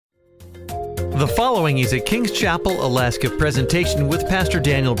The following is a Kings Chapel, Alaska presentation with Pastor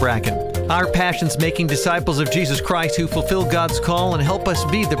Daniel Bracken. Our passion's making disciples of Jesus Christ who fulfill God's call and help us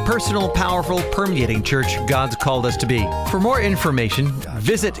be the personal, powerful, permeating church God's called us to be. For more information,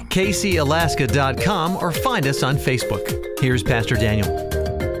 visit kcalaska.com or find us on Facebook. Here's Pastor Daniel.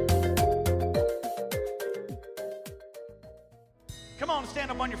 Come on,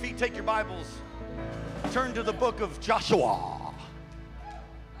 stand up on your feet, take your Bibles, turn to the book of Joshua.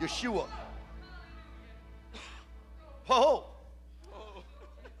 Yeshua. Whoa.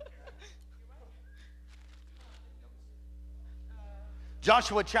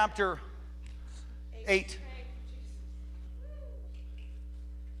 Joshua chapter 8.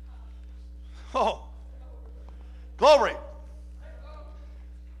 Oh, glory. I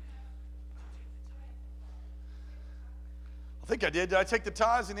think I did. Did I take the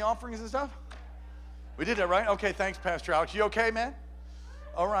tithes and the offerings and stuff? We did that, right? Okay, thanks, Pastor Alex. You okay, man?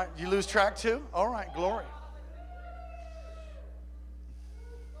 All right. You lose track too? All right, glory.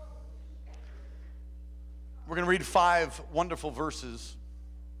 We're going to read 5 wonderful verses.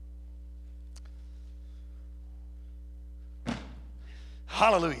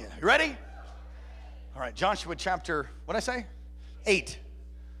 Hallelujah. You ready? All right, Joshua chapter, what did I say? 8.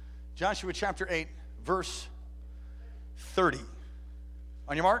 Joshua chapter 8, verse 30.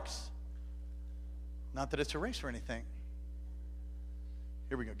 On your marks? Not that it's a race or anything.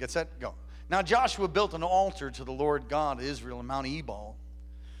 Here we go. Get set, go. Now Joshua built an altar to the Lord God of Israel on Mount Ebal,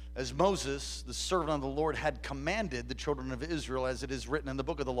 as Moses, the servant of the Lord, had commanded the children of Israel, as it is written in the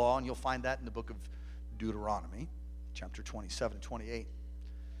book of the law, and you'll find that in the book of Deuteronomy, chapter 27 and 28.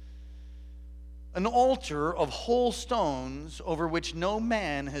 An altar of whole stones over which no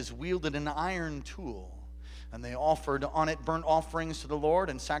man has wielded an iron tool. And they offered on it burnt offerings to the Lord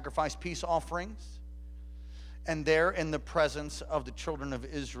and sacrificed peace offerings. And there in the presence of the children of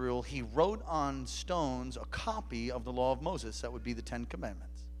Israel, he wrote on stones a copy of the law of Moses. That would be the 10 Commandments,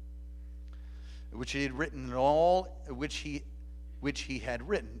 which he had written which he had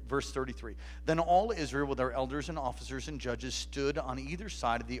written. Verse 33. Then all Israel with their elders and officers and judges stood on either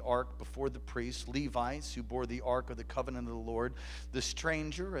side of the ark before the priests, Levites, who bore the ark of the covenant of the Lord, the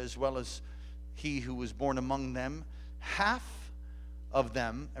stranger, as well as he who was born among them. Half of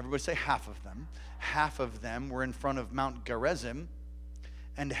them, everybody say half of them were in front of Mount Gerizim,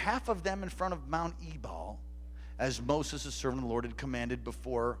 and half of them in front of Mount Ebal, as Moses, the servant of the Lord, had commanded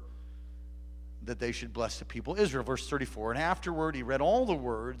before that they should bless the people Israel. Verse 34, and afterward he read all the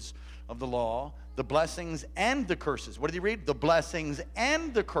words of the law, the blessings and the curses. What did he read? The blessings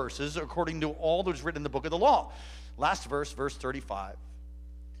and the curses according to all that was written in the book of the law. Last verse, verse 35.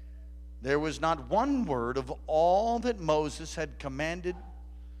 There was not one word of all that Moses had commanded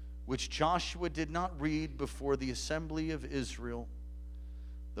which Joshua did not read before the assembly of Israel,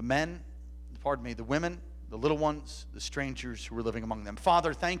 the women, the little ones, the strangers who were living among them.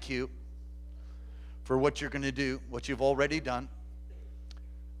 Father, thank you for what you're going to do, what you've already done.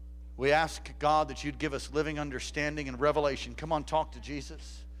 We ask, God, that you'd give us living understanding and revelation. Come on, talk to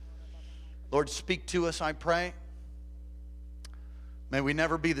Jesus. Lord, speak to us, I pray. May we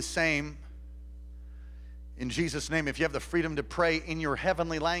never be the same. In Jesus' name, if you have the freedom to pray in your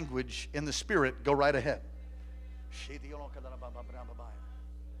heavenly language, in the Spirit, go right ahead.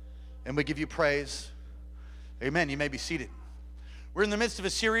 And we give you praise. Amen. You may be seated. We're in the midst of a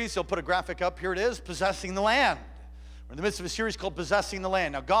series. They'll put a graphic up. Here it is, Possessing the Land. We're in the midst of a series called Possessing the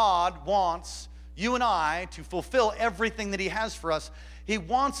Land. Now, God wants you and I to fulfill everything that he has for us. He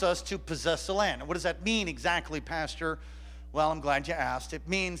wants us to possess the land. And what does that mean exactly, Pastor? Well, I'm glad you asked. It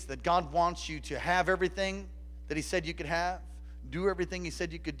means that God wants you to have everything that he said you could have, do everything he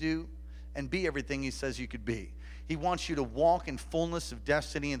said you could do, and be everything he says you could be. He wants you to walk in fullness of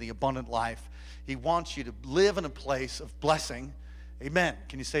destiny and the abundant life. He wants you to live in a place of blessing. Amen.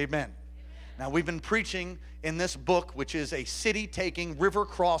 Can you say amen? Now, we've been preaching in this book, which is a city-taking,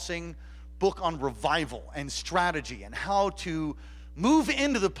 river-crossing book on revival and strategy and how to move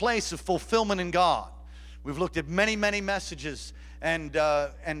into the place of fulfillment in God. We've looked at many, many messages, and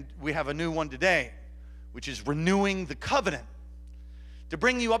we have a new one today, which is renewing the covenant. To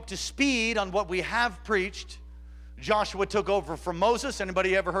bring you up to speed on what we have preached, Joshua took over from Moses.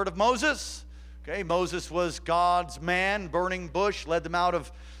 Anybody ever heard of Moses? Okay, Moses was God's man, burning bush, led them out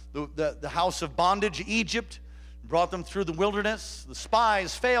of the house of bondage, Egypt, brought them through the wilderness. The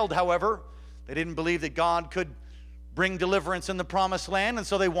spies failed, however. They didn't believe that God could bring deliverance in the promised land, and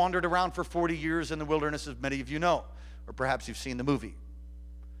so they wandered around for 40 years in the wilderness, as many of you know, or perhaps you've seen the movie.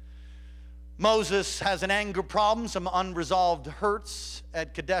 Moses has an anger problem, some unresolved hurts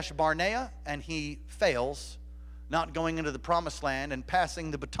at Kadesh Barnea, and he fails not going into the promised land and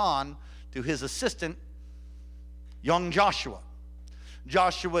passing the baton to his assistant, young Joshua.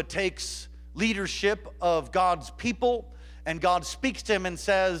 Joshua takes leadership of God's people, and God speaks to him and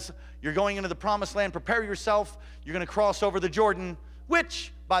says, you're going into the promised land, prepare yourself, you're going to cross over the Jordan,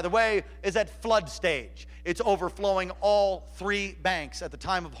 which, by the way, is at flood stage. It's overflowing all three banks at the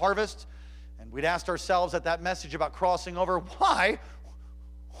time of harvest. And we'd asked ourselves at that message about crossing over, why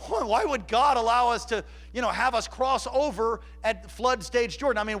would God allow us to, have us cross over at flood stage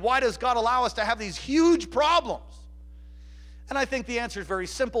Jordan? I mean, why does God allow us to have these huge problems? And I think the answer is very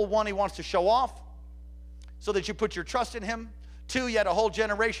simple. One, he wants to show off so that you put your trust in him. Two, you had a whole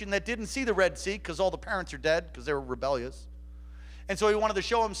generation that didn't see the Red Sea because all the parents are dead because they were rebellious. And so he wanted to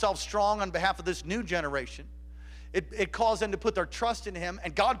show himself strong on behalf of this new generation. It caused them to put their trust in him,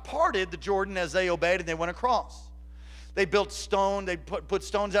 and God parted the Jordan as they obeyed, and they went across. They built stone, they put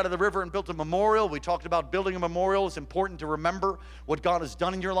stones out of the river and built a memorial. We talked about building a memorial. It's important to remember what God has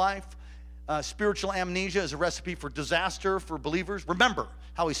done in your life. Spiritual amnesia is a recipe for disaster for believers. Remember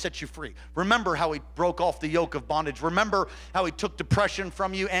how he set you free. Remember how he broke off the yoke of bondage. Remember how he took depression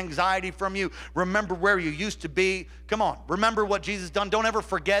from you, anxiety from you. Remember where you used to be. Come on, remember what Jesus done. Don't ever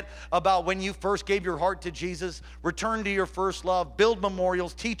forget about when you first gave your heart to Jesus. Return to your first love. Build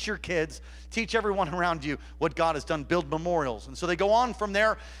memorials. Teach your kids. Teach everyone around you what God has done. Build memorials. And so they go on from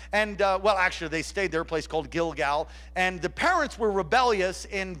there. And, actually, they stayed there, a place called Gilgal. And the parents were rebellious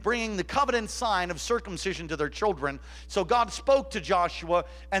in bringing the covenant sign of circumcision to their children. So God spoke to Joshua,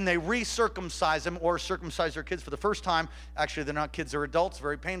 and they recircumcised them, or circumcised their kids for the first time. Actually, they're not kids, they're adults.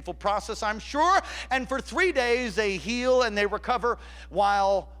 Very painful process, I'm sure. And for 3 days, they heal and they recover,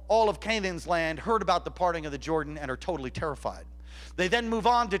 while all of Canaan's land heard about the parting of the Jordan and are totally terrified. They then move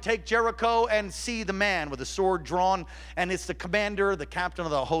on to take Jericho and see the man with a sword drawn, and it's the commander, the captain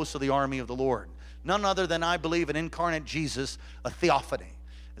of the host of the army of the Lord. None other than, I believe, an incarnate Jesus, a theophany.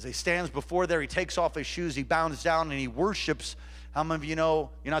 As he stands before there, he takes off his shoes, he bows down, and he worships. How many of you know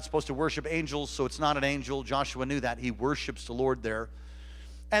you're not supposed to worship angels, so it's not an angel? Joshua knew that. He worships the Lord there.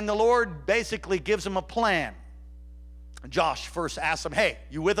 And the Lord basically gives him a plan. Josh first asks him, hey,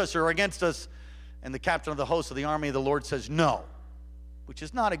 you with us or against us? And the captain of the host of the army of the Lord says, no. Which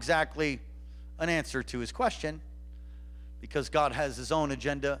is not exactly an answer to his question, because God has his own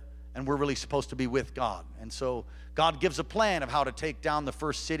agenda, and we're really supposed to be with God. And so God gives a plan of how to take down the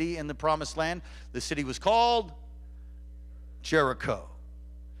first city in the promised land. The city was called Jericho.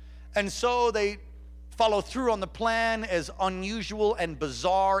 And so they follow through on the plan, as unusual and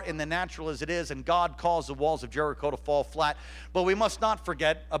bizarre in the natural as it is, and God caused the walls of Jericho to fall flat. But we must not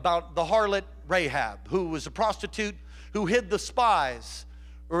forget about the harlot Rahab, who was a prostitute who hid the spies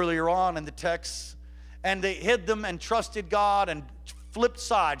earlier on in the text. And they hid them and trusted God and flipped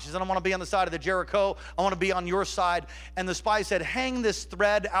sides. She said, I want to be on the side of the Jericho. I want to be on your side. And the spy said, hang this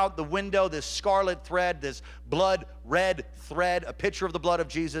thread out the window, this scarlet thread, this blood red thread, a picture of the blood of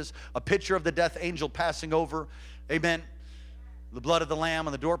Jesus, a picture of the death angel passing over. Amen. The blood of the lamb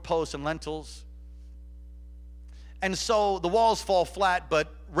on the doorposts and lintels. And so the walls fall flat, but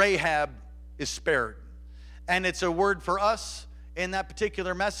Rahab is spared. And it's a word for us in that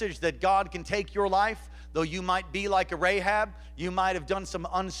particular message that God can take your life, though you might be like a Rahab, you might have done some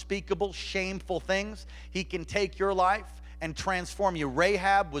unspeakable, shameful things. He can take your life and transform you.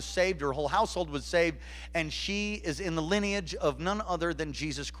 Rahab was saved, her whole household was saved, and she is in the lineage of none other than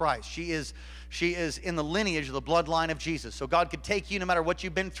Jesus Christ. She is in the lineage of the bloodline of Jesus. So God could take you no matter what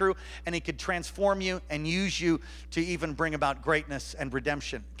you've been through, and he could transform you and use you to even bring about greatness and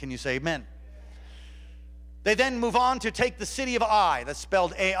redemption. Can you say amen? They then move on to take the city of Ai. That's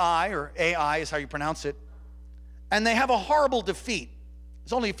spelled A-I, or A-I is how you pronounce it. And they have a horrible defeat.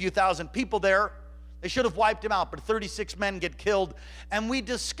 There's only a few thousand people there. They should have wiped them out, but 36 men get killed. And we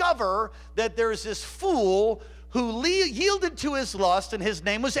discover that there's this fool who yielded to his lust, and his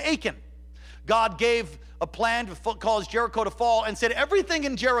name was Achan. God gave a plan to cause Jericho to fall and said, everything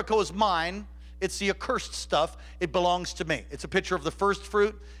in Jericho is mine. It's the accursed stuff. It belongs to me. It's a picture of the first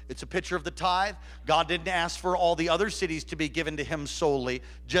fruit. It's a picture of the tithe. God didn't ask for all the other cities to be given to him solely,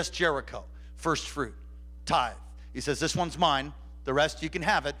 just Jericho, first fruit, tithe. He says, this one's mine. The rest, you can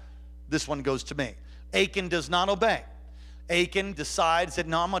have it. This one goes to me. Achan does not obey. Achan decides that,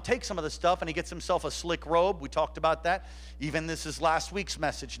 no, I'm going to take some of the stuff, and he gets himself a slick robe. We talked about that. Even this is last week's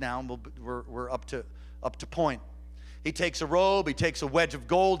message now, and we're up to point. He takes a robe, he takes a wedge of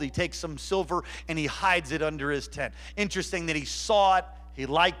gold, he takes some silver, and he hides it under his tent. Interesting that he saw it, he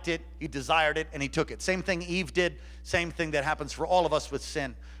liked it, he desired it, and he took it. Same thing Eve did, same thing that happens for all of us with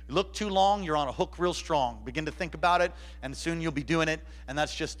sin. You look too long, you're on a hook real strong. Begin to think about it, and soon you'll be doing it, and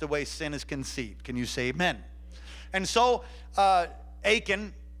that's just the way sin is conceived. Can you say amen? And so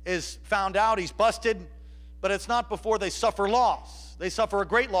Achan is found out, he's busted, but it's not before they suffer loss. They suffer a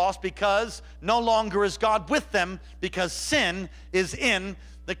great loss because no longer is God with them, because sin is in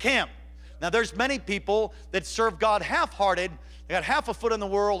the camp. Now there's many people that serve God half-hearted. They got half a foot in the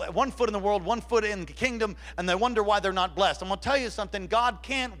world, 1 foot in the world, 1 foot in the kingdom, and they wonder why they're not blessed. I'm going to tell you something. God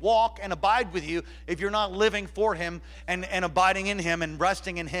can't walk and abide with you if you're not living for him and abiding in him and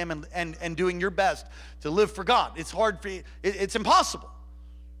resting in him and doing your best to live for God. It's hard for you. It's impossible.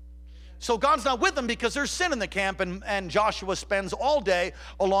 So God's not with them because there's sin in the camp, and Joshua spends all day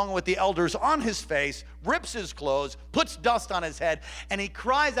along with the elders on his face, rips his clothes, puts dust on his head, and he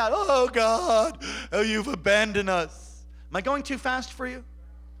cries out, "Oh God, oh, you've abandoned us." Am I going too fast for you?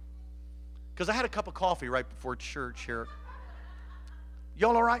 Because I had a cup of coffee right before church here.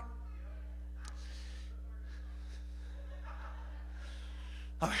 Y'all all right?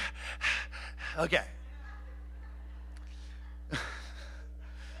 Okay.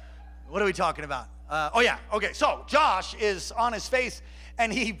 What are we talking about? Okay. So Josh is on his face,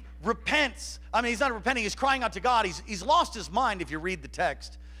 and he repents. I mean, he's not repenting. He's crying out to God. He's lost his mind if you read the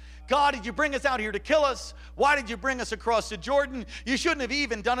text. God, did you bring us out here to kill us? Why did you bring us across the Jordan? You shouldn't have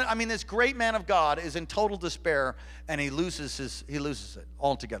even done it. I mean, this great man of God is in total despair, and he loses it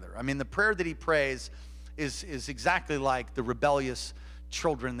altogether. I mean, the prayer that he prays is exactly like the rebellious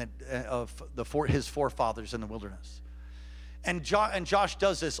children of his forefathers in the wilderness. And Josh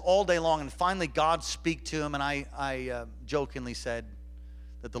does this all day long, and finally God speaks to him, and I jokingly said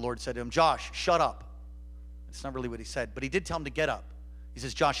that the Lord said to him, "Josh, shut up." It's not really what he said, but he did tell him to get up. He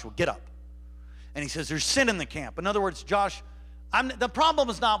says, "Joshua, get up." And he says, "There's sin in the camp." In other words, Josh, the problem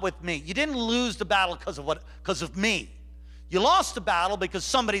is not with me. You didn't lose the battle because of me. You lost the battle because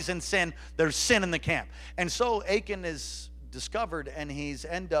somebody's in sin. There's sin in the camp. And so Achan is discovered, and he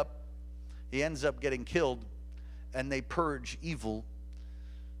ends up getting killed. And they purge evil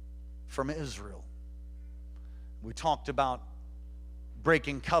from Israel. We talked about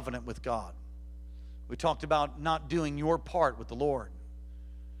breaking covenant with God. We talked about not doing your part with the Lord.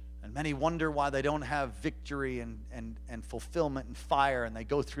 And many wonder why they don't have victory and fulfillment and fire, and they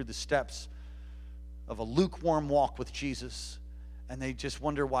go through the steps of a lukewarm walk with Jesus, and they just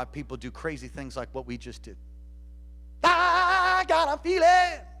wonder why people do crazy things like what we just did. I got a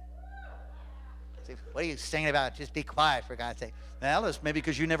feeling. What are you saying about it? Just be quiet, for God's sake. Well, it's maybe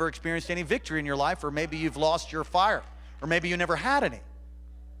because you never experienced any victory in your life, or maybe you've lost your fire, or maybe you never had any.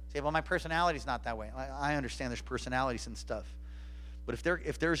 Say, well, my personality's not that way. I understand there's personalities and stuff. But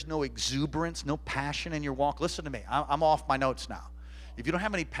if there's no exuberance, no passion in your walk, listen to me. I'm off my notes now. If you don't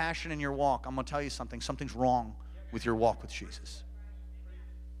have any passion in your walk, I'm going to tell you something. Something's wrong with your walk with Jesus.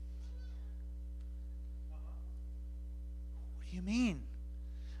 What do you mean?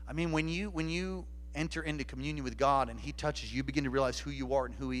 I mean, when you enter into communion with God and he touches you, you begin to realize who you are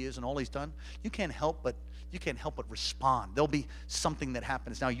and who he is and all he's done. You can't help but respond. There'll be something that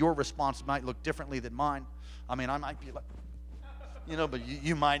happens. Now, your response might look differently than mine. I mean, I might be like, but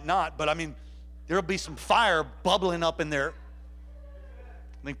you might not. But I mean, there'll be some fire bubbling up in there.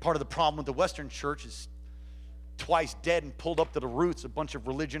 I think part of the problem with the Western church is twice dead and pulled up to the roots, a bunch of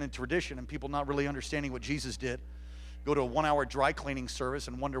religion and tradition, and people not really understanding what Jesus did. Go to a 1-hour dry cleaning service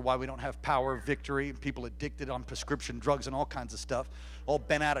and wonder why we don't have power, victory, people addicted on prescription drugs and all kinds of stuff, all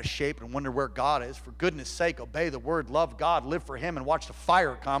bent out of shape, and wonder where God is. For goodness sake, obey the word, love God, live for him, and watch the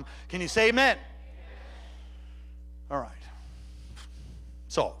fire come. Can you say amen? All right.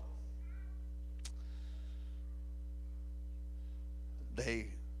 So, they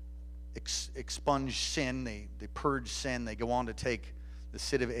expunge sin, they purge sin, they go on to take the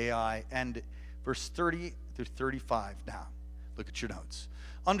city of Ai, and verse 30 through 35 now. Look at your notes.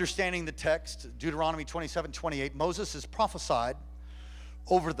 Understanding the text, Deuteronomy 27:28, Moses has prophesied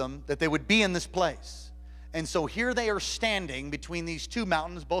over them that they would be in this place. And so here they are standing between these two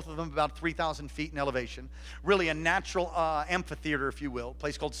mountains, both of them about 3,000 feet in elevation, really a natural amphitheater, if you will, a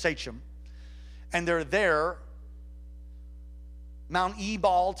place called Shechem. And they're there, Mount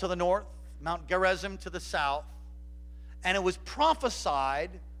Ebal to the north, Mount Gerizim to the south, and it was prophesied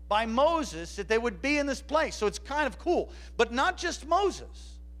by Moses that they would be in this place. So it's kind of cool. But not just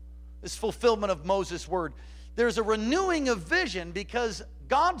Moses, this fulfillment of Moses' word. There's a renewing of vision because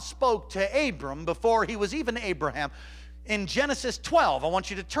God spoke to Abram before he was even Abraham. In Genesis 12, I want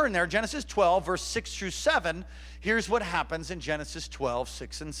you to turn there. Genesis 12, verse 6 through 7. Here's what happens in Genesis 12,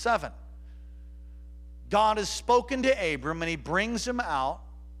 6 and 7. God has spoken to Abram and he brings him out.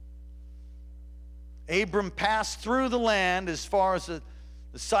 Abram passed through the land as far as the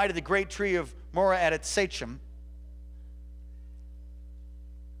side of the great tree of Moreh at its Shechem.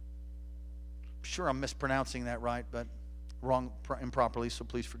 sure I'm mispronouncing that right, but wrong, improperly, so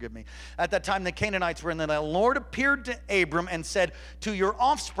please forgive me. At that time, the Canaanites were in the land. The Lord appeared to Abram and said, to your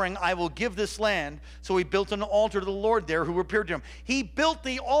offspring I will give this land. So he built an altar to the Lord there who appeared to him. He built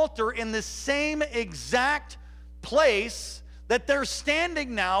the altar in the same exact place that they're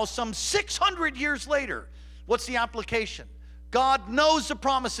standing now some 600 years later. What's the application? God knows the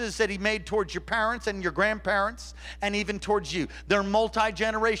promises that he made towards your parents and your grandparents and even towards you. They're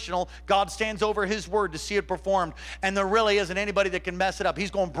multi-generational. God stands over his word to see it performed, and there really isn't anybody that can mess it up.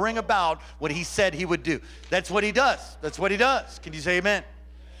 He's going to bring about what he said he would do. That's what he does. That's what he does. Can you say amen?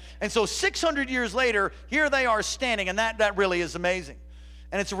 And so 600 years later, here they are standing, and that really is amazing.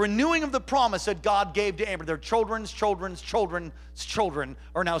 And it's a renewing of the promise that God gave to Abraham. Their children's children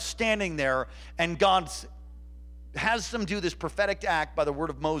are now standing there, and God's has them do this prophetic act by the word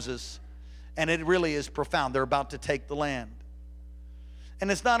of Moses, and it really is profound. They're about to take the land. And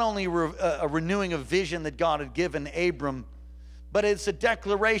it's not only a renewing of vision that God had given Abram, but it's a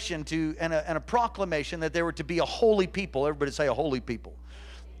declaration and a proclamation that they were to be a holy people. Everybody say a holy people.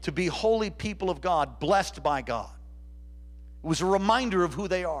 To be holy people of God, blessed by God. It was a reminder of who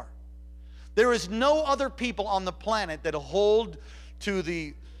they are. There is no other people on the planet that hold to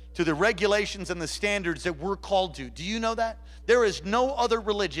the regulations and the standards that we're called to. Do you know that? There is no other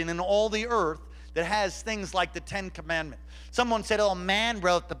religion in all the earth that has things like the 10 Commandments. Someone said, oh, man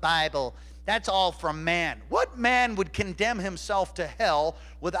wrote the Bible. That's all from man. What man would condemn himself to hell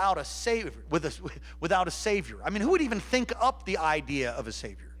without a savior? Without a savior? I mean, who would even think up the idea of a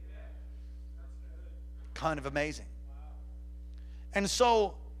savior? Kind of amazing. And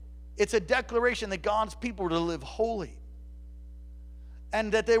so it's a declaration that God's people were to live holy.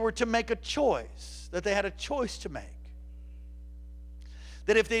 And that they were to make a choice, that they had a choice to make.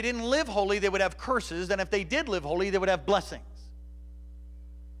 That if they didn't live holy, they would have curses, and if they did live holy, they would have blessings.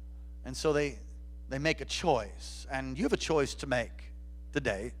 And so they make a choice, and you have a choice to make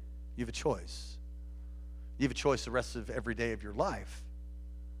today. You have a choice. You have a choice the rest of every day of your life.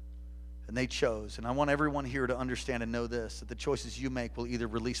 And they chose, and I want everyone here to understand and know this, that the choices you make will either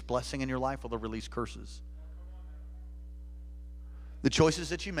release blessing in your life or they'll release curses. The choices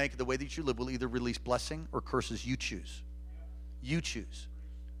that you make, the way that you live, will either release blessing or curses. You choose. You choose.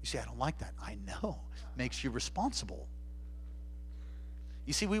 You say, I don't like that. I know. It makes you responsible.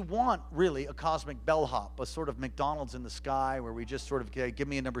 You see, we want really a cosmic bellhop, a sort of McDonald's in the sky where we just sort of, okay, give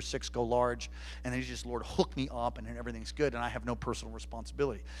me a number 6, go large, and then you just, Lord, hook me up and then everything's good and I have no personal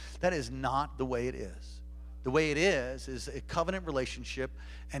responsibility. That is not the way it is. The way it is a covenant relationship,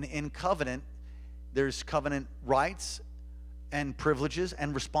 and in covenant, there's covenant rights and privileges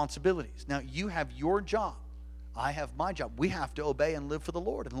and responsibilities. Now, you have your job. I have my job. We have to obey and live for the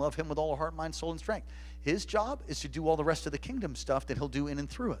Lord and love him with all our heart, mind, soul, and strength. His job is to do all the rest of the kingdom stuff that he'll do in and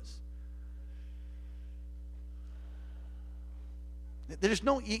through us. There's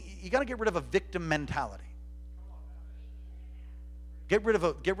no, you got to get rid of a victim mentality. Get rid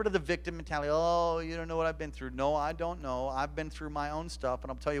of the victim mentality. Oh, you don't know what I've been through. No, I don't know. I've been through my own stuff,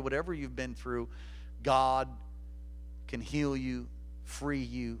 and I'll tell you, whatever you've been through, God can heal you, free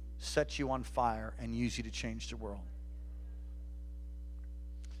you, set you on fire, and use you to change the world.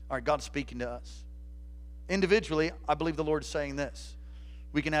 All right, God's speaking to us. Individually, I believe the Lord's saying this.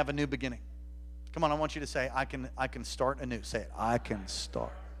 We can have a new beginning. Come on, I want you to say, I can start anew. Say it, I can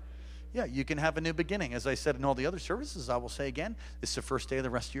start. Yeah, you can have a new beginning. As I said in all the other services, I will say again, it's the first day of the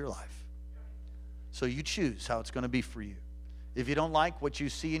rest of your life. So you choose how it's going to be for you. If you don't like what you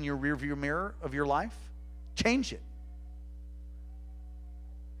see in your rearview mirror of your life, change it.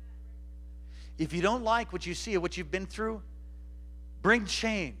 If you don't like what you see or what you've been through, bring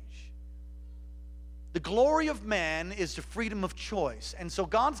change. The glory of man is the freedom of choice. And so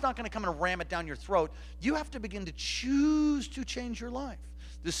God's not going to come and ram it down your throat. You have to begin to choose to change your life.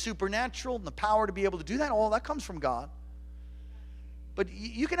 The supernatural and the power to be able to do that, all that comes from God. But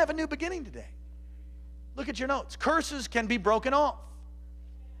you can have a new beginning today. Look at your notes. Curses can be broken off.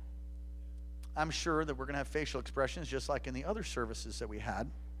 I'm sure that we're going to have facial expressions just like in the other services that we had.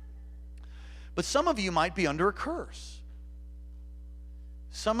 But some of you might be under a curse.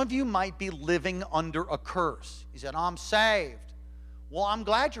 Some of you might be living under a curse. You said, I'm saved. Well, I'm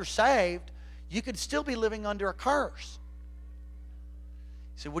glad you're saved. You could still be living under a curse.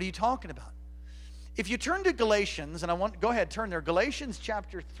 You say, what are you talking about? If you turn to Galatians, and go ahead, turn there. Galatians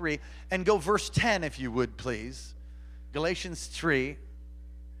chapter 3, and go verse 10 if you would, please. Galatians 3,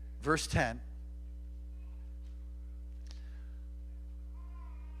 verse 10.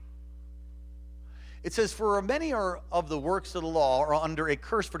 It says, for many of the works of the law are under a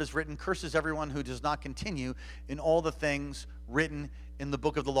curse, for it is written, curses everyone who does not continue in all the things written in the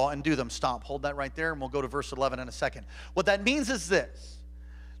book of the law and do them. Stop. Hold that right there, and we'll go to verse 11 in a second. What that means is this,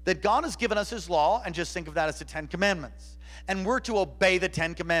 that God has given us his law, and just think of that as the 10 Commandments. And we're to obey the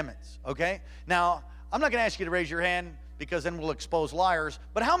 10 Commandments, okay? Now, I'm not going to ask you to raise your hand because then we'll expose liars,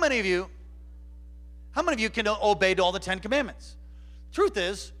 but how many of you can obey all the 10 Commandments? Truth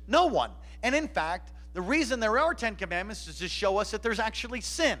is, no one. And in fact, the reason there are 10 Commandments is to show us that there's actually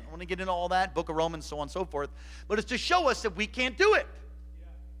sin. I want to get into all that, book of Romans, so on and so forth. But it's to show us that we can't do it.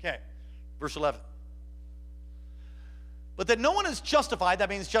 Okay, verse 11. But that no one is justified, that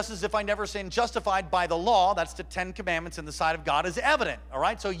means just as if I never sinned, justified by the law, that's the 10 Commandments in the sight of God, is evident. All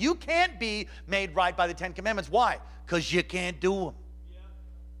right, so you can't be made right by the 10 Commandments. Why? Because you can't do them.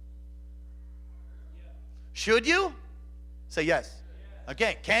 Should you? Say yes.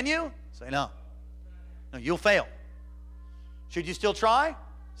 Okay, can you? Say no. No, you'll fail. Should you still try?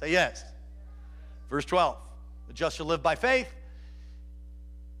 Say yes. Verse 12, the just shall live by faith.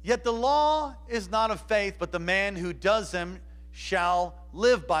 Yet the law is not of faith, but the man who does them shall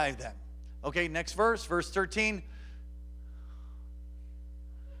live by them. Okay, next verse, verse 13.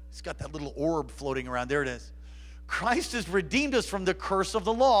 It's got that little orb floating around. There it is. Christ has redeemed us from the curse of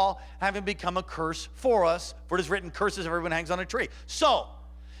the law, having become a curse for us. For it is written, curses everyone hangs on a tree. So,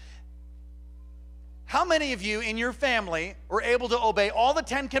 how many of you in your family were able to obey all the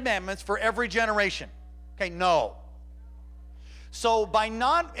 10 Commandments for every generation? Okay, no. So by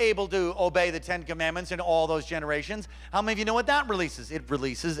not able to obey the 10 Commandments in all those generations, how many of you know what that releases? It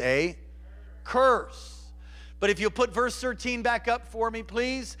releases a curse. But if you put verse 13 back up for me,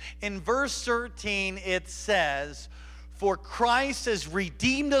 please. In verse 13, it says, for Christ has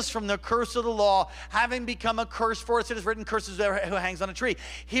redeemed us from the curse of the law, having become a curse for us. It is written, curses who hangs on a tree.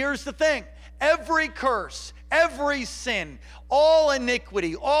 Here's the thing. Every curse, every sin, all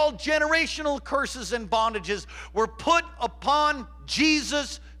iniquity, all generational curses and bondages were put upon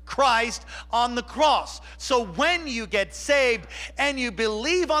Jesus Christ on the cross. So when you get saved and you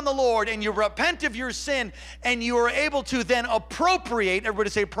believe on the Lord and you repent of your sin and you are able to then appropriate,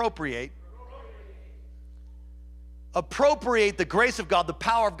 everybody say appropriate the grace of God, the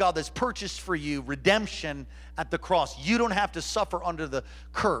power of God that's purchased for you, redemption at the cross. You don't have to suffer under the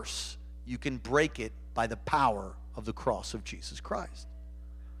curse. You can break it by the power of the cross of Jesus Christ.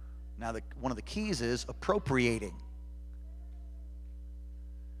 Now, one of the keys is appropriating.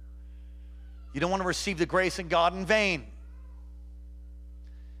 You don't want to receive the grace of God in vain.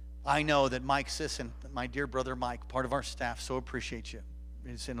 I know that Mike Sisson, my dear brother Mike, part of our staff, so appreciate you.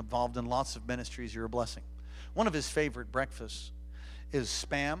 He's involved in lots of ministries. You're a blessing. One of his favorite breakfasts is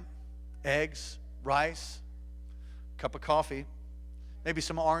Spam, eggs, rice, cup of coffee, maybe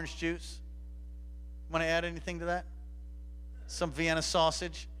some orange juice. Want to add anything to that? Some Vienna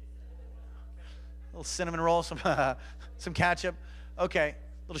sausage, a little cinnamon roll, some ketchup. Okay,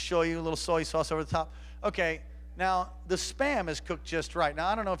 a little shoyu, a little soy sauce over the top. Okay, now the Spam is cooked just right. Now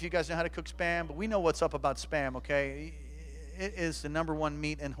I don't know if you guys know how to cook Spam, but we know what's up about Spam. Okay, it is the #1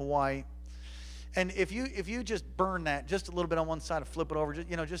 meat in Hawaii. And if you just burn that just a little bit on one side and flip it over,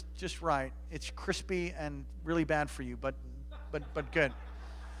 just right, it's crispy and really bad for you, but good.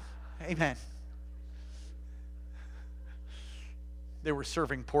 Amen. They were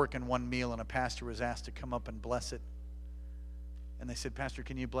serving pork in one meal, and a pastor was asked to come up and bless it. And they said, Pastor,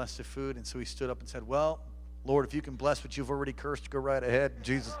 can you bless the food? And so he stood up and said, well, Lord, if you can bless what you've already cursed, go right ahead. In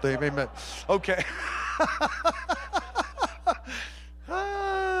Jesus' name, amen. Okay.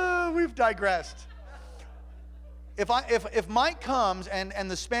 We've digressed. If Mike comes and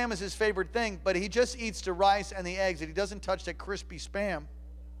the Spam is his favorite thing, but he just eats the rice and the eggs and he doesn't touch that crispy Spam,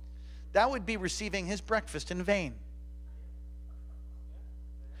 that would be receiving his breakfast in vain.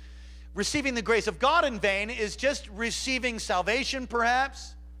 Receiving the grace of God in vain is just receiving salvation,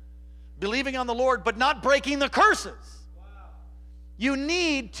 perhaps, believing on the Lord, but not breaking the curses. Wow. You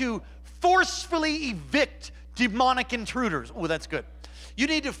need to forcefully evict demonic intruders. Oh, that's good. You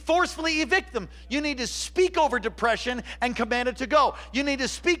need to forcefully evict them. You need to speak over depression and command it to go. You need to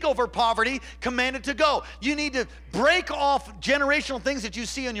speak over poverty, command it to go. You need to break off generational things that you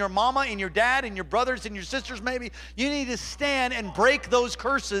see in your mama, in your dad, in your brothers, in your sisters maybe. You need to stand and break those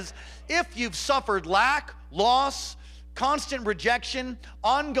curses. If you've suffered lack, loss, constant rejection,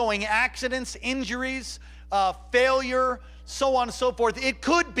 ongoing accidents, injuries, failure, so on and so forth, it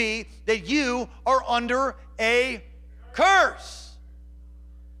could be that you are under a curse.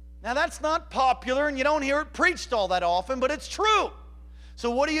 Now, that's not popular, and you don't hear it preached all that often, but it's true. So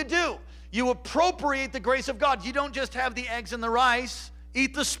what do? You appropriate the grace of God. You don't just have the eggs and the rice.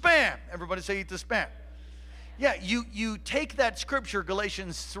 Eat the Spam. Everybody say eat the Spam. Yeah, you take that scripture,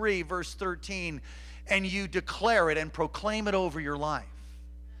 Galatians 3, verse 13, and you declare it and proclaim it over your life.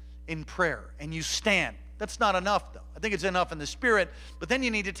 in prayer and you stand. That's not enough, though. I think it's enough in the spirit, but then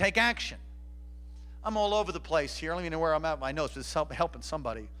you need to take action. I'm all over the place here. Let me know where I'm at with my notes. It's helping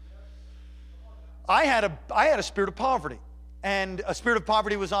somebody. I had a spirit of poverty, and a spirit of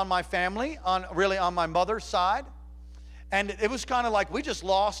poverty was on my family, on my mother's side, and it was kind of like we just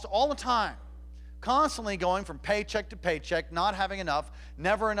lost all the time, constantly going from paycheck to paycheck, not having enough,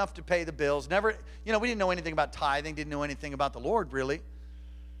 never enough to pay the bills, never, we didn't know anything about tithing, didn't know anything about the Lord, really.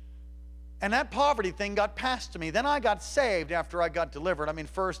 And that poverty thing got passed to me. Then I got saved after I got delivered. I mean,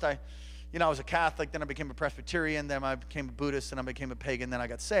 first I was a Catholic, then I became a Presbyterian, then I became a Buddhist, then I became a pagan, then I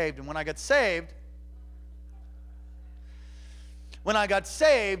got saved. And when I got saved,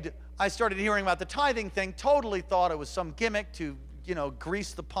 I started hearing about the tithing thing, totally thought it was some gimmick to,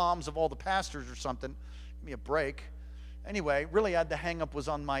 grease the palms of all the pastors or something. Give me a break. Anyway, really the hang-up was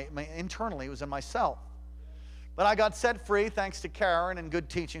on internally, it was in myself. But I got set free thanks to Karen and good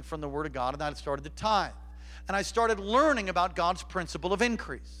teaching from the Word of God, and I started to tithe. And I started learning about God's principle of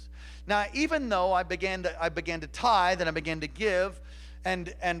increase. Now, even though I began to tithe and I began to give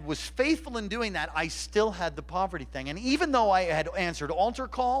and was faithful in doing that, I still had the poverty thing. And even though I had answered altar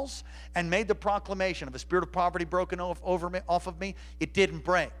calls and made the proclamation of a spirit of poverty broken off of me, it didn't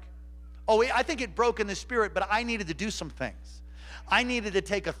break. Oh, I think it broke in the spirit, but I needed to do some things. I needed to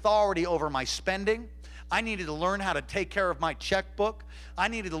take authority over my spending. I needed to learn how to take care of my checkbook. I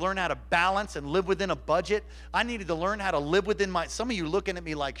needed to learn how to balance and live within a budget. I needed to learn how to live within some of you looking at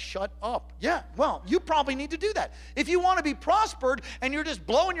me like, shut up. Yeah, well, you probably need to do that. If you want to be prospered and you're just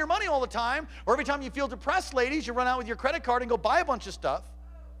blowing your money all the time, or every time you feel depressed, ladies, you run out with your credit card and go buy a bunch of stuff.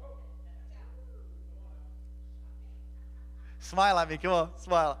 Smile at me, come on,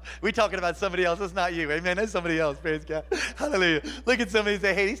 smile. We're talking about somebody else, it's not you. Amen, that's somebody else, praise God. Hallelujah. Look at somebody and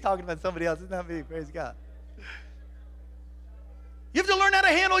say, hey, he's talking about somebody else, it's not me, praise God. You have to learn how to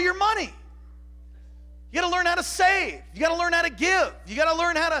handle your money. You got to learn how to save. You got to learn how to give. You got to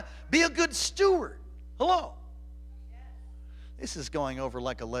learn how to be a good steward. Hello. This is going over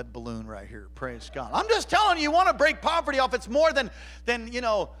like a lead balloon right here, praise God. I'm just telling you, you want to break poverty off. It's more than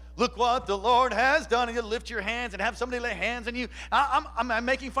look what the Lord has done, and you lift your hands and have somebody lay hands on you. I'm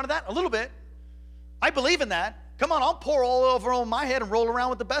making fun of that a little bit. I believe in that. Come on, I'll pour all over on my head and roll around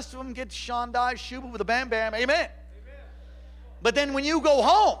with the best of them, get Shandai, Shuba with a bam bam, amen. But then when you go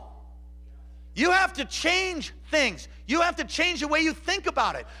home, you have to change things. You have to change the way you think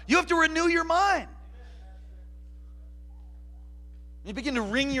about it. You have to renew your mind. You begin to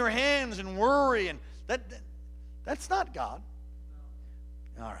wring your hands and worry, and that's not God.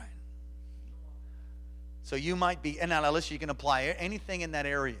 All right. So you might be, and now listen, you can apply anything in that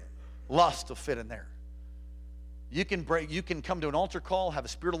area. Lust will fit in there. You can come to an altar call, have a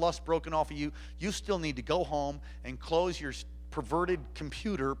spirit of lust broken off of you. You still need to go home and close your perverted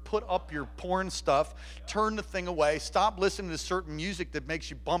computer, put up your porn stuff, turn the thing away, stop listening to certain music that makes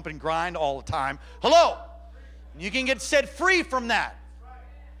you bump and grind all the time. Hello. You can get set free from that.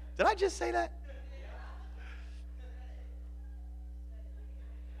 Did I just say that?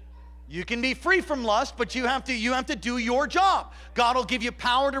 You can be free from lust, but you have to do your job. God will give you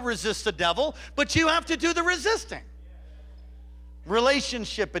power to resist the devil, but you have to do the resisting.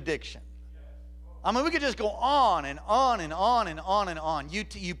 Relationship addiction. I mean, we could just go on and on and on and on and on.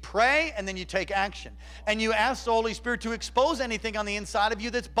 You pray and then you take action. And you ask the Holy Spirit to expose anything on the inside of you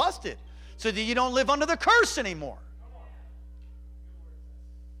that's busted so that you don't live under the curse anymore.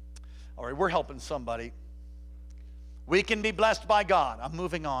 All right, we're helping somebody. We can be blessed by God. I'm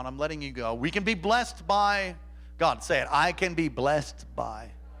moving on. I'm letting you go. We can be blessed by God. Say it. I can be blessed by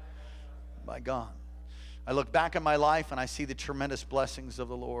God. I look back at my life and I see the tremendous blessings of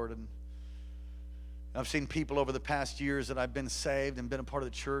the Lord. And I've seen people over the past years that I've been saved and been a part of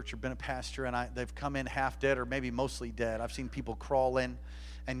the church or been a pastor, and they've come in half dead or maybe mostly dead. I've seen people crawl in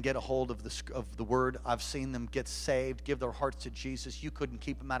and get a hold of the word. I've seen them get saved, give their hearts to Jesus. You couldn't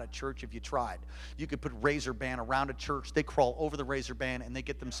keep them out of church if you tried. You could put razor band around a church. They crawl over the razor band and they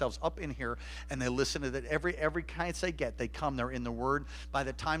get themselves up in here and they listen to that. Every kind they get, they come. They're in the word. By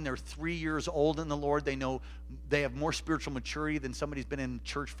the time they're 3 years old in the Lord, they know they have more spiritual maturity than somebody's been in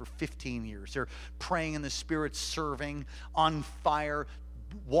church for 15 years. They're praying in the Spirit, serving, on fire,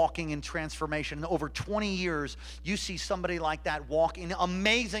 walking in transformation. And over 20 years, you see somebody like that walk in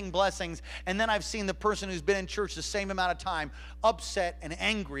amazing blessings. And then I've seen the person who's been in church the same amount of time upset and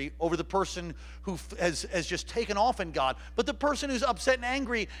angry over the person who has just taken off in God. But the person who's upset and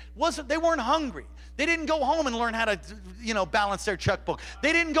angry they weren't hungry. They didn't go home and learn how to, balance their checkbook.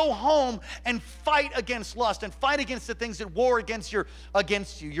 They didn't go home and fight against lust and fight against the things that war against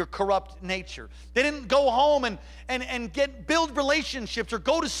you, your corrupt nature. They didn't go home and build relationships or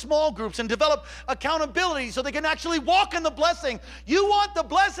go to small groups and develop accountability so they can actually walk in the blessing. You want the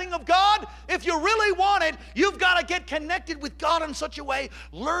blessing of God? If you really want it, you've got to get connected with God in such a way.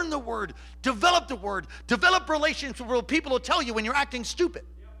 Learn the Word, develop relationships with people who tell you when you're acting stupid.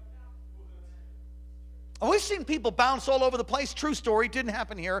 And we've seen people bounce all over the place. True story, didn't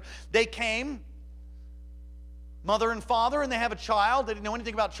happen here. They came, mother and father, and they have a child. They didn't know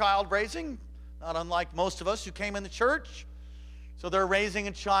anything about child raising, not unlike most of us who came in the church. So they're raising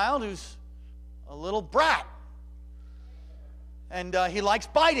a child who's a little brat. And he likes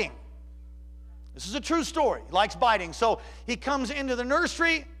biting. This is a true story. He likes biting. So he comes into the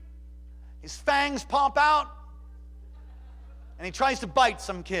nursery, his fangs pop out, and he tries to bite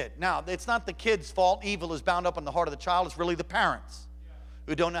some kid. Now, it's not the kid's fault. Evil is bound up in the heart of the child. It's really the parents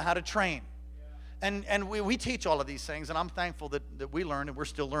who don't know how to train. And we teach all of these things, and I'm thankful that we learn, and we're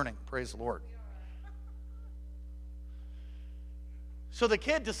still learning. Praise the Lord. So the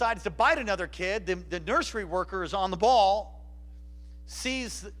kid decides to bite another kid. The nursery worker is on the ball,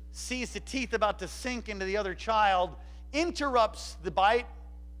 sees the teeth about to sink into the other child, interrupts the bite,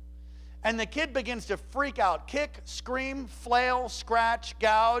 and the kid begins to freak out, kick, scream, flail, scratch,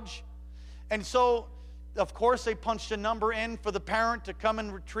 gouge. And so, of course, they punched a number in for the parent to come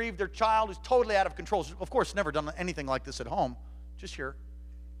and retrieve their child who's totally out of control. Of course, never done anything like this at home, just here.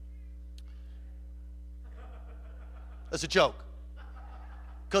 As a joke.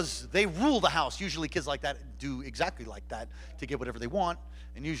 Because they rule the house. Usually kids like that do exactly like that to get whatever they want.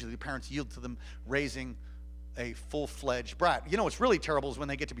 And usually the parents yield to them raising a full-fledged brat. You know what's really terrible is when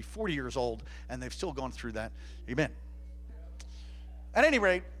they get to be 40 years old and they've still gone through that. Amen. At any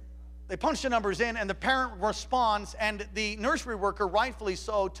rate, they punch the numbers in and the parent responds, and the nursery worker, rightfully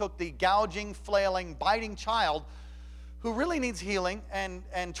so, took the gouging, flailing, biting child who really needs healing and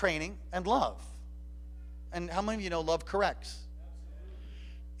training and love. And how many of you know love corrects?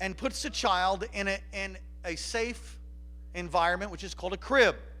 And puts the child in a safe environment, which is called a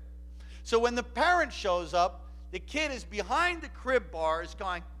crib. So when the parent shows up, the kid is behind the crib bars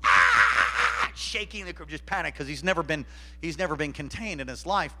going, ah, shaking the crib, just panic, because he's never been contained in his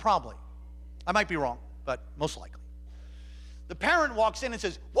life, probably. I might be wrong, but most likely. The parent walks in and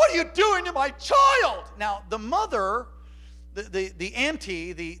says, "What are you doing to my child?" Now, the mother, the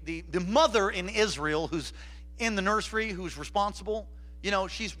auntie, the mother in Israel who's in the nursery, who's responsible, you know,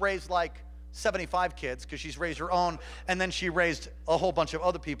 she's raised like 75 kids because she's raised her own, and then she raised a whole bunch of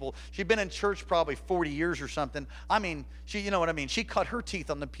other people. She'd been in church probably 40 years or something. I mean, you know what I mean? She cut her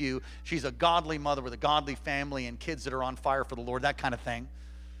teeth on the pew. She's a godly mother with a godly family and kids that are on fire for the Lord, that kind of thing.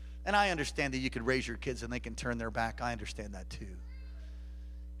 And I understand that you could raise your kids and they can turn their back. I understand that too.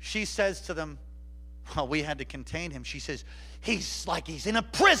 She says to them, well, we had to contain him. She says, he's like he's in a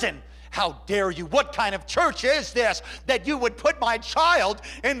prison. How dare you? What kind of church is this that you would put my child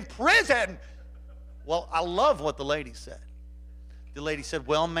in prison? Well, I love what the lady said. The lady said,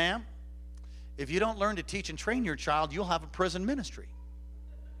 well, ma'am, if you don't learn to teach and train your child, you'll have a prison ministry.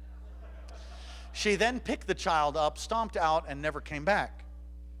 She then picked the child up, stomped out, and never came back.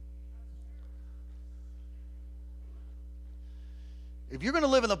 If you're going to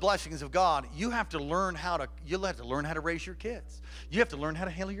live in the blessings of God, you have to learn how to raise your kids. You have to learn how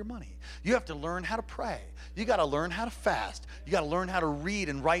to handle your money. You have to learn how to pray. You got to learn how to fast. You got to learn how to read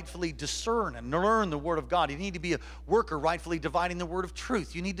and rightfully discern and learn the Word of God. You need to be a worker rightfully dividing the Word of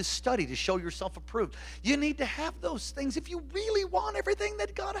truth. You need to study to show yourself approved. You need to have those things if you really want everything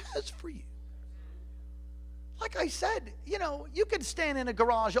that God has for you. Like I said, you know, you can stand in a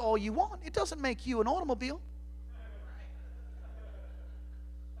garage all you want. It doesn't make you an automobile.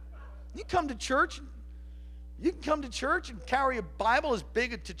 You can come to church and carry a Bible as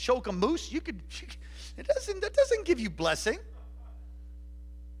big to choke a moose. That doesn't give you blessing.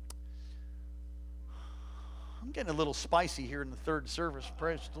 I'm getting a little spicy here in the third service.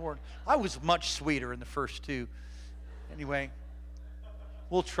 Praise the Lord. I was much sweeter in the first two. Anyway,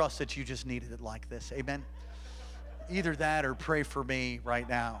 we'll trust that you just needed it like this. Amen. Either that or pray for me right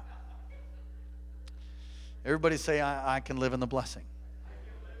now. Everybody say, I can live in the blessing.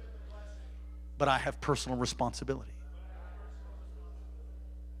 But I have personal responsibility.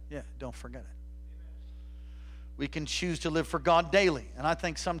 Yeah, don't forget it. We can choose to live for God daily. And I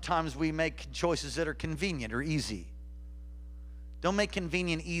think sometimes we make choices that are convenient or easy. Don't make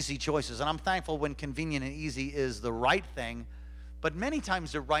convenient, easy choices. And I'm thankful when convenient and easy is the right thing. But many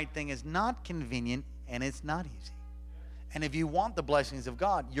times the right thing is not convenient and it's not easy. And if you want the blessings of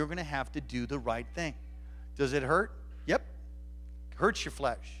God, you're going to have to do the right thing. Does it hurt? Yep. It hurts your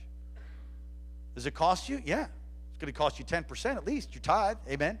flesh. Does it cost you? Yeah. It's going to cost you 10% at least, your tithe.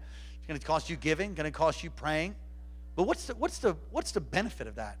 Amen. It's going to cost you giving, going to cost you praying. But what's the benefit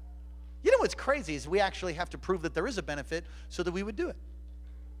of that? You know what's crazy is we actually have to prove that there is a benefit so that we would do it.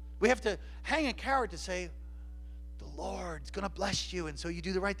 We have to hang a carrot to say, the Lord's going to bless you, and so you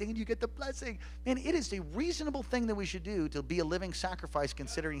do the right thing and you get the blessing. Man, it is a reasonable thing that we should do to be a living sacrifice,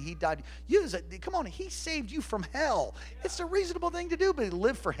 considering he died. Come on, he saved you from hell. It's a reasonable thing to do, but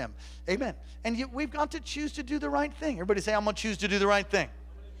live for him. Amen. And we've got to choose to do the right thing. Everybody say, I'm going to choose to do the right thing.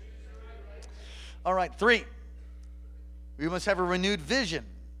 All right, 3. We must have a renewed vision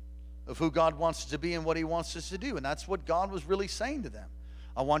of who God wants us to be and what he wants us to do. And that's what God was really saying to them.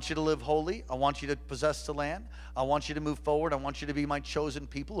 I want you to live holy. I want you to possess the land. I want you to move forward. I want you to be my chosen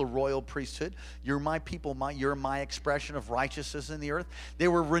people, a royal priesthood. You're my people. You're my expression of righteousness in the earth. They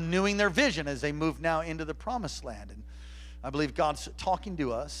were renewing their vision as they moved now into the promised land. And I believe God's talking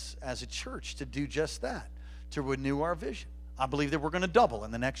to us as a church to do just that, to renew our vision. I believe that we're going to double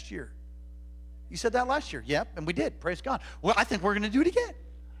in the next year. You said that last year. Yep, and we did. Praise God. Well, I think we're going to do it again.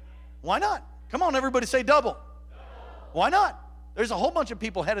 Why not? Come on, everybody say double. Why not? There's a whole bunch of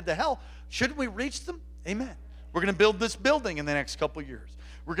people headed to hell. Shouldn't we reach them? Amen. We're going to build this building in the next couple years.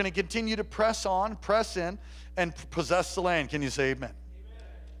 We're going to continue to press on, press in, and possess the land. Can you say amen?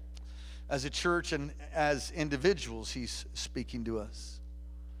 As a church and as individuals, he's speaking to us.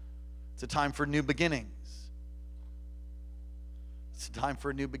 It's a time for new beginnings. It's a time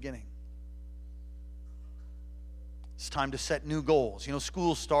for a new beginning. It's time to set new goals. You know,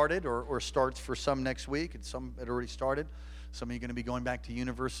 school started or starts for some next week, and some had already started. Some of you are going to be going back to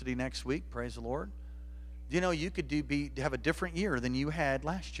university next week. Praise the Lord. You know, you could have a different year than you had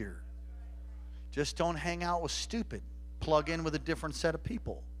last year. Just don't hang out with stupid. Plug in with a different set of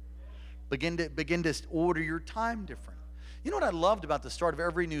people. Begin to order your time different. You know what I loved about the start of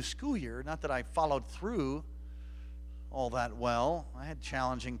every new school year? Not that I followed through all that well. I had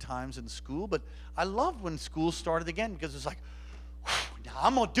challenging times in school, but I loved when school started again, because it's like, now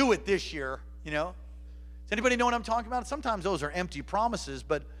I'm going to do it this year, you know. Does anybody know what I'm talking about? Sometimes those are empty promises,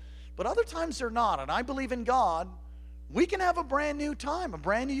 but other times they're not. And I believe in God. We can have a brand new time,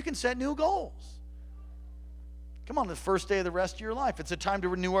 you can set new goals. Come on, the first day of the rest of your life. It's a time to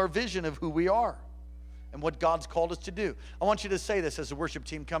renew our vision of who we are and what God's called us to do. I want you to say this as the worship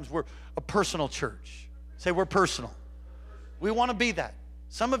team comes. We're a personal church. Say, we're personal. We want to be that.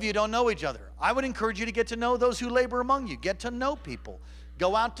 Some of you don't know each other. I would encourage you to get to know those who labor among you. Get to know people.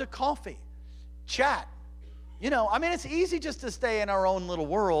 Go out to coffee. Chat. You know, I mean, it's easy just to stay in our own little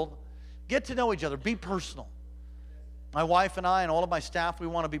world. Get to know each other. Be personal. My wife and I and all of my staff, we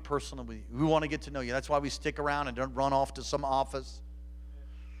want to be personal with you. We want to get to know you. That's why we stick around and don't run off to some office.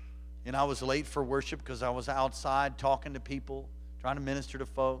 You know, I was late for worship because I was outside talking to people, trying to minister to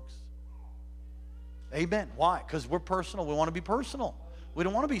folks. Amen. Why? Because we're personal. We want to be personal. We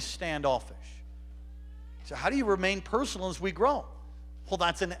don't want to be standoffish. So how do you remain personal as we grow? Well,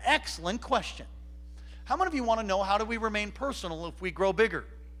 that's an excellent question. How many of you want to know how do we remain personal if we grow bigger?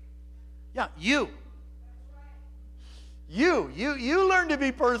 Yeah, you learn to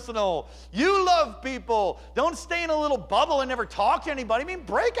be personal. You love people. Don't stay in a little bubble and never talk to anybody. I mean,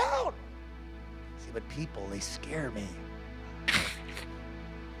 break out. See, but people, they scare me.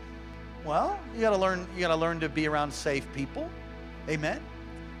 Well, you gotta learn to be around safe people. Amen.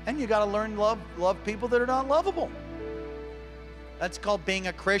 And you gotta learn to love people that are not lovable. That's called being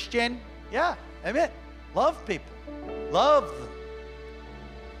a Christian. Yeah, amen. Love people. Love them.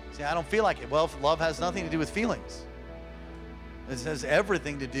 See, I don't feel like it. Well, love has nothing to do with feelings. It has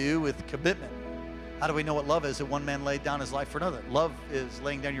everything to do with commitment. How do we know what love is? That one man laid down his life for another. Love is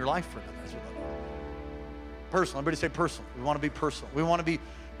laying down your life for another. That's what love is. Personal. Everybody say personal. We want to be personal. We want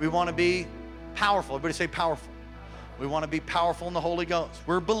to be powerful. Everybody say powerful. We want to be powerful in the Holy Ghost.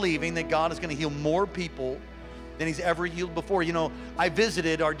 We're believing that God is going to heal more people than he's ever healed before. You know, I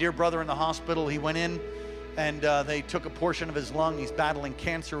visited our dear brother in the hospital. He went in and they took a portion of his lung. He's battling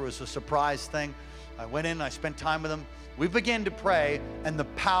cancer. It was a surprise thing. I went in, I spent time with him. We began to pray, and the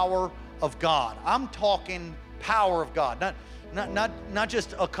power of God. I'm talking power of God. Not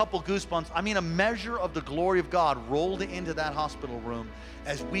just a couple goosebumps. I mean, a measure of the glory of God rolled into that hospital room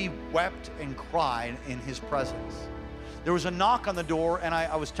as we wept and cried in his presence. There was a knock on the door, and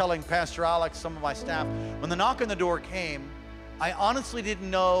I was telling Pastor Alex, some of my staff, when the knock on the door came, I honestly didn't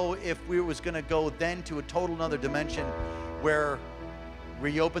know if we was going to go then to a total another dimension where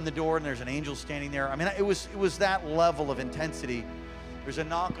we open the door and there's an angel standing there. I mean, it was that level of intensity. There's a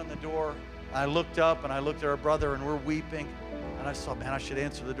knock on the door. I looked up and I looked at our brother, and we're weeping. And I saw, man, I should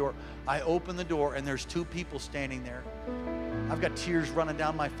answer the door. I opened the door, and there's two people standing there. I've got tears running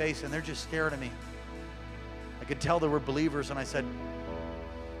down my face, and they're just staring at me. I could tell they were believers, and I said,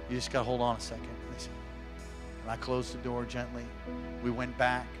 you just got to hold on a second. And they said, And I closed the door gently. We went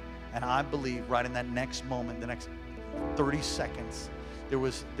back, and I believe right in that next moment, the next 30 seconds, there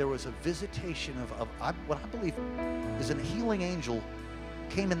was a visitation of what I believe is a healing angel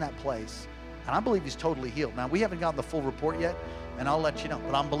came in that place. And I believe he's totally healed. Now, we haven't gotten the full report yet, and I'll let you know.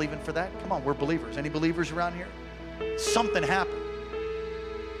 But I'm believing for that. Come on, we're believers. Any believers around here? Something happened.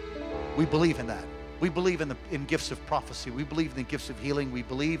 We believe in that. We believe in gifts of prophecy. We believe in the gifts of healing. We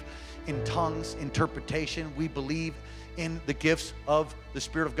believe in tongues, interpretation. We believe in the gifts of the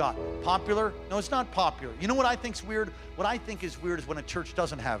Spirit of God. Popular? No, it's not popular. You know what I think's weird? What I think is weird is when a church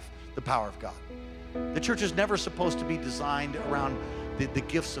doesn't have the power of God. The church is never supposed to be designed around the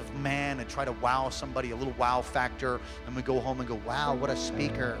gifts of man and try to wow somebody, a little wow factor, and we go home and go, wow, what a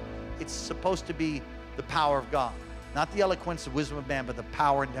speaker. It's supposed to be the power of God. Not the eloquence and wisdom of man, but the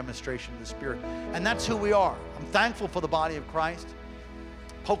power and demonstration of the Spirit. And that's who we are. I'm thankful for the body of Christ.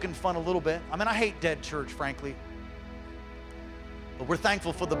 Poking fun a little bit. I mean, I hate dead church, frankly. But we're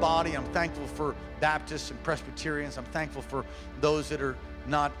thankful for the body. I'm thankful for Baptists and Presbyterians. I'm thankful for those that are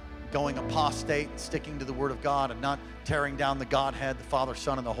not going apostate, sticking to the Word of God, and not tearing down the Godhead, the Father,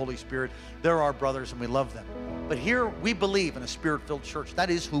 Son, and the Holy Spirit. They're our brothers, and we love them. But here, we believe in a Spirit-filled church. That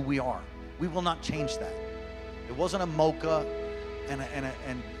is who we are. We will not change that. It wasn't a mocha and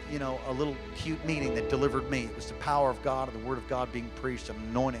a little cute meeting that delivered me. It was the power of God and the Word of God being preached, an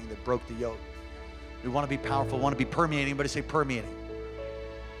anointing that broke the yoke. We want to be powerful, we want to be permeating. Anybody say permeating?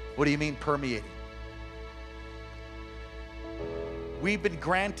 What do you mean permeating? We've been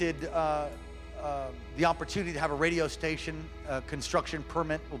granted the opportunity to have a radio station construction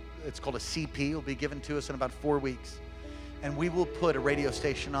permit. It's called a CP. It will be given to us in about 4 weeks. And we will put a radio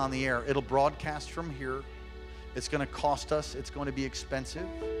station on the air. It'll broadcast from here. It's going to cost us. It's going to be expensive.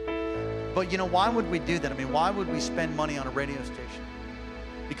 But you know, why would we do that? I mean, why would we spend money on a radio station?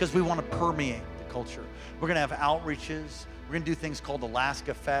 Because we want to permeate the culture. We're going to have outreaches. We're going to do things called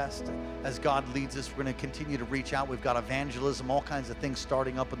Alaska Fest. As God leads us, we're going to continue to reach out. We've got evangelism, all kinds of things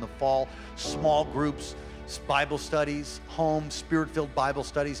starting up in the fall. Small groups, Bible studies, home, Spirit-filled Bible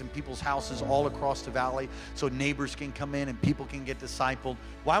studies in people's houses all across the valley so neighbors can come in and people can get discipled.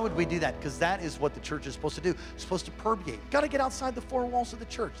 Why would we do that? Because that is what the church is supposed to do. It's supposed to permeate. You've got to get outside the four walls of the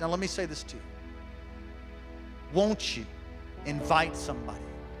church. Now, let me say this to you. Won't you invite somebody?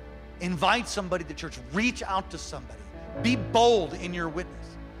 Invite somebody to church. Reach out to somebody. Be bold in your witness.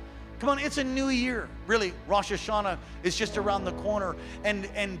 Come on, it's a new year. Really, Rosh Hashanah is just around the corner.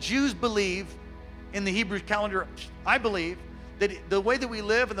 And Jews believe in the Hebrew calendar, I believe, that the way that we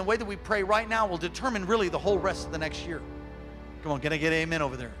live and the way that we pray right now will determine really the whole rest of the next year. Come on, can I get amen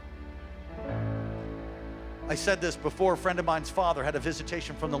over there? I said this before. A friend of mine's father had a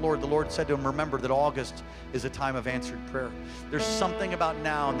visitation from the Lord. The Lord said to him, remember that August is a time of answered prayer. There's something about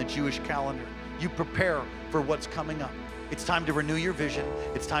now in the Jewish calendar. You prepare for what's coming up. It's time to renew your vision.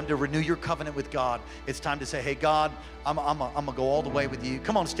 It's time to renew your covenant with God. It's time to say, hey, God, I'm gonna go all the way with you.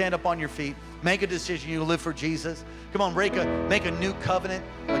 Come on, stand up on your feet. Make a decision. You live for Jesus. Come on, make a new covenant.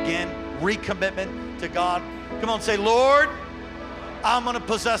 Again, recommitment to God. Come on, say, Lord, I'm gonna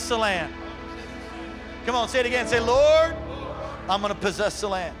possess the land. Come on, say it again. Say, Lord, I'm gonna possess the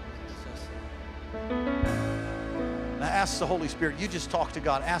land. Now ask the Holy Spirit. You just talk to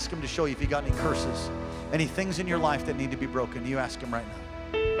God. Ask Him to show you if you got any curses, any things in your life that need to be broken. You ask Him right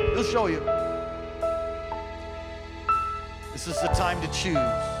now. He'll show you. This is the time to choose.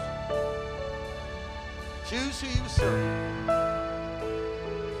 Choose who you serve.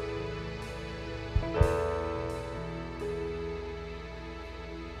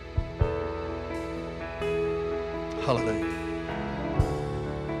 Hallelujah.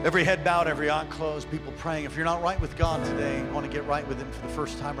 Every head bowed, every eye closed, people praying. If you're not right with God today, you want to get right with Him for the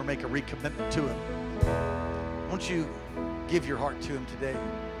first time or make a recommitment to Him, won't you give your heart to Him today?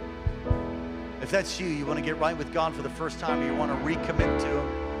 If that's you, you want to get right with God for the first time, or you want to recommit to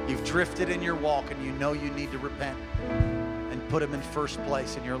Him, you've drifted in your walk and you know you need to repent and put Him in first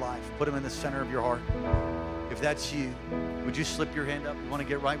place in your life. Put Him in the center of your heart. If that's you, would you slip your hand up? You want to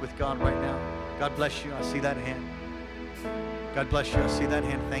get right with God right now? God bless you. I see that hand. God bless you. I see that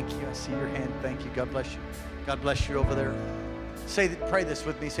hand. Thank you. I see your hand. Thank you. God bless you. God bless you over there. Pray this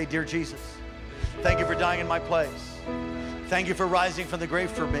with me. Say, dear Jesus, thank you for dying in my place. Thank you for rising from the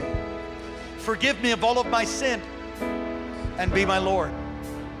grave for me. Forgive me of all of my sin and be my Lord.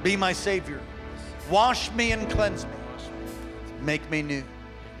 Be my Savior. Wash me and cleanse me. Make me new.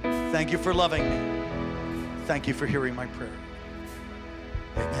 Thank you for loving me. Thank you for hearing my prayer.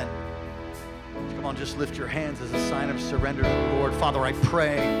 Amen. Come on, just lift your hands as a sign of surrender to the Lord. Father, I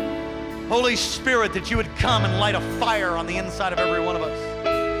pray, Holy Spirit, that you would come and light a fire on the inside of every one of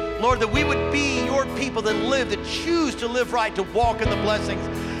us. Lord, that we would be your people that live, that choose to live right, to walk in the blessings.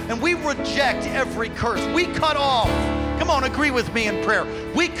 And we reject every curse. We cut off, come on, agree with me in prayer.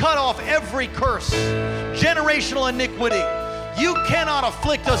 We cut off every curse, generational iniquity. You cannot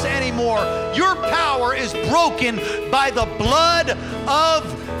afflict us anymore. Your power is broken by the blood of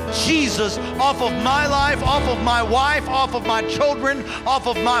Jesus off of my life, off of my wife, off of my children, off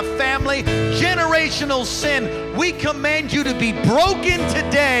of my family. Generational sin, we command you to be broken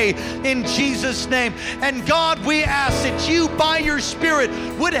today in Jesus' name. And God, we ask that you, by your Spirit,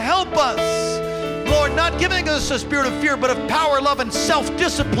 would help us, Lord, not giving us a spirit of fear, but of power, love, and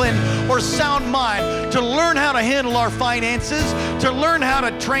self-discipline or sound mind, to learn how to handle our finances, to learn how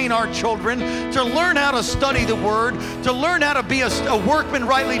to train our children, to learn how to study the Word, to learn how to be a workman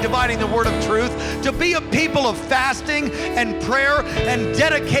rightly dividing the Word of truth, to be a people of fasting and prayer and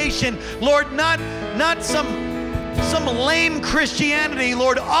dedication. Lord, not some lame Christianity,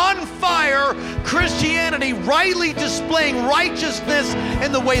 Lord, on fire Christianity, rightly displaying righteousness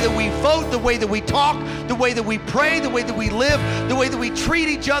in the way that we vote, the way that we talk, the way that we pray, the way that we live, the way that we treat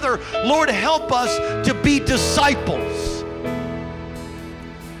each other. Lord, help us to be disciples.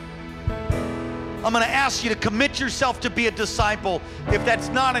 I'm going to ask you to commit yourself to be a disciple. If that's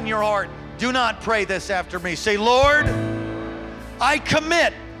not in your heart, do not pray this after me. Say, Lord, I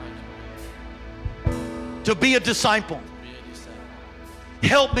commit to be a disciple.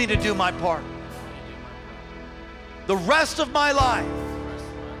 Help me to do my part. The rest of my life,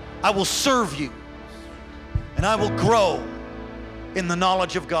 I will serve you, and I will grow in the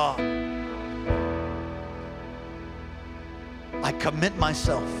knowledge of God. I commit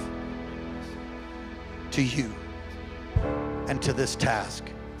myself to you and to this task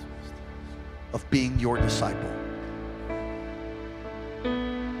of being your disciple.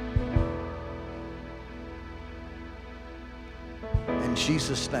 In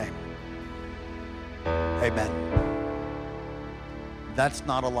Jesus' name, amen. That's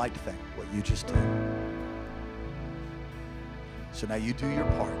not a light thing, what you just did. So now you do your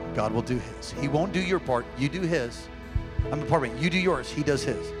part. God will do his. He won't do your part. You do his. You do yours. He does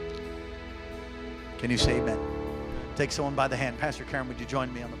his. Can you say amen? Take someone by the hand. Pastor Karen, would you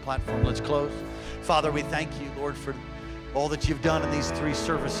join me on the platform? Let's close. Father, we thank you, Lord, for all that you've done in these 3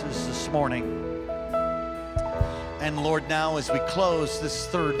 services this morning. And Lord, now as we close this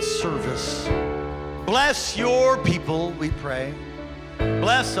 3rd service, bless your people, we pray.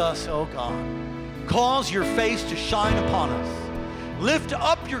 Bless us, oh God. Cause your face to shine upon us. Lift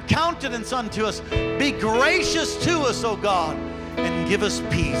up your countenance unto us. Be gracious to us, oh God, and give us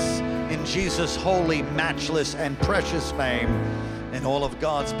peace. In Jesus' holy, matchless, and precious name. And all of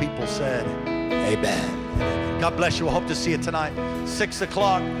God's people said, amen. God bless you. I hope to see you tonight, 6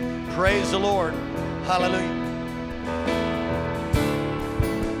 o'clock. Praise the Lord. Hallelujah.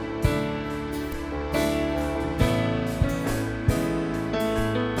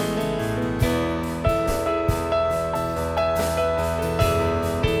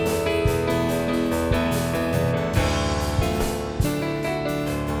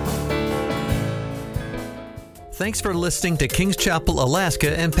 Thanks for listening to Kings Chapel,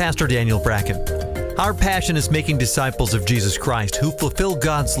 Alaska, and Pastor Daniel Bracken. Our passion is making disciples of Jesus Christ who fulfill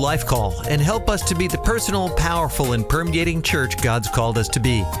God's life call and help us to be the personal, powerful, and permeating church God's called us to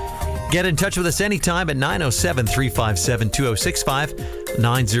be. Get in touch with us anytime at 907-357-2065,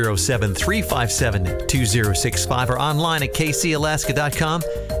 907-357-2065, or online at kcalaska.com,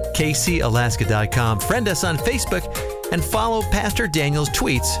 kcalaska.com. Friend us on Facebook and follow Pastor Daniel's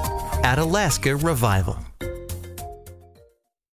tweets at Alaska Revival.